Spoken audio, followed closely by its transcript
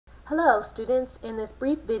Hello students, in this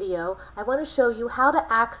brief video I want to show you how to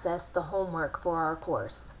access the homework for our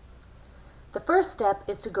course. The first step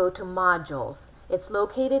is to go to Modules. It's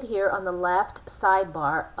located here on the left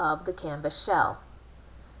sidebar of the Canvas shell.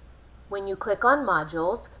 When you click on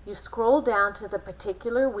Modules, you scroll down to the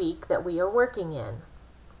particular week that we are working in.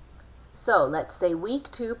 So let's say Week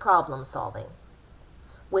 2 Problem Solving.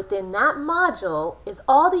 Within that module is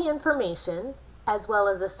all the information as well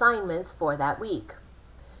as assignments for that week.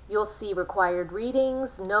 You'll see required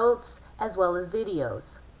readings, notes, as well as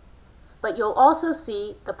videos. But you'll also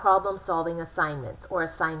see the problem-solving assignments or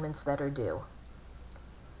assignments that are due.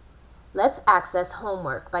 Let's access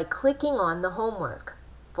homework by clicking on the Homework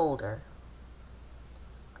folder.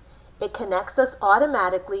 It connects us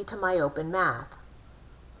automatically to MyOpenMath.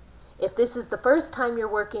 If this is the first time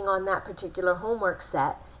you're working on that particular homework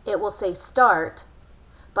set, it will say Start,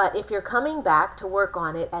 but if you're coming back to work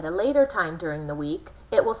on it at a later time during the week,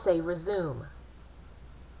 it will say Resume.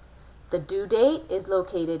 The due date is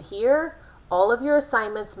located here. All of your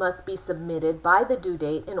assignments must be submitted by the due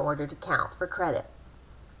date in order to count for credit.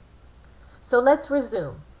 So let's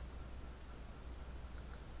resume.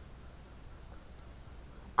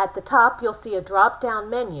 At the top, you'll see a drop-down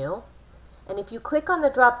menu, and if you click on the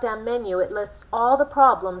drop-down menu, it lists all the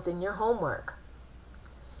problems in your homework.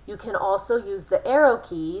 You can also use the arrow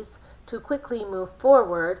keys to quickly move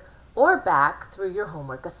forward or back through your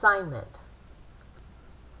homework assignment.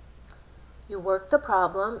 You work the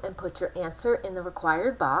problem and put your answer in the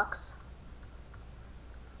required box,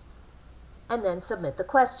 and then submit the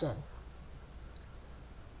question.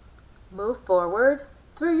 Move forward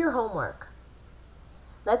through your homework.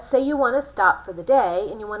 Let's say you want to stop for the day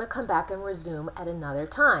and you want to come back and resume at another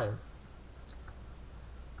time.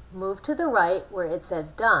 Move to the right where it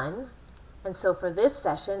says Done, and so for this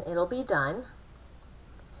session it'll be done.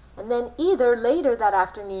 And then either later that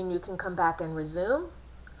afternoon you can come back and resume,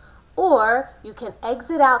 or you can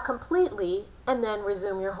exit out completely and then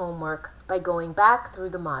resume your homework by going back through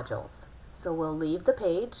the modules. So we'll leave the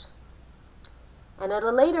page, and at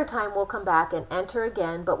a later time we'll come back and enter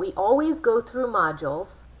again, but we always go through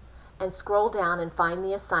modules and scroll down and find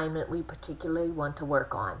the assignment we particularly want to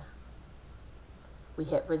work on. We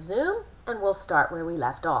hit Resume and we'll start where we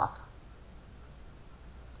left off.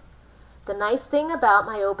 The nice thing about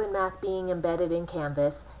MyOpenMath being embedded in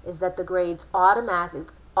Canvas is that the grades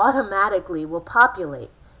automatically will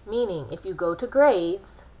populate, meaning if you go to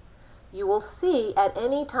Grades, you will see at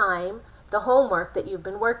any time the homework that you've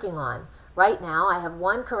been working on. Right now I have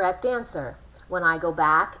one correct answer. When I go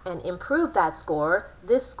back and improve that score,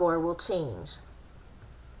 this score will change.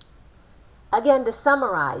 Again, to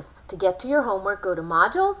summarize, to get to your homework, go to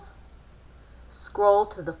Modules, scroll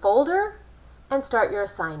to the folder, and start your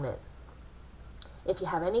assignment. If you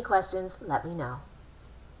have any questions, let me know.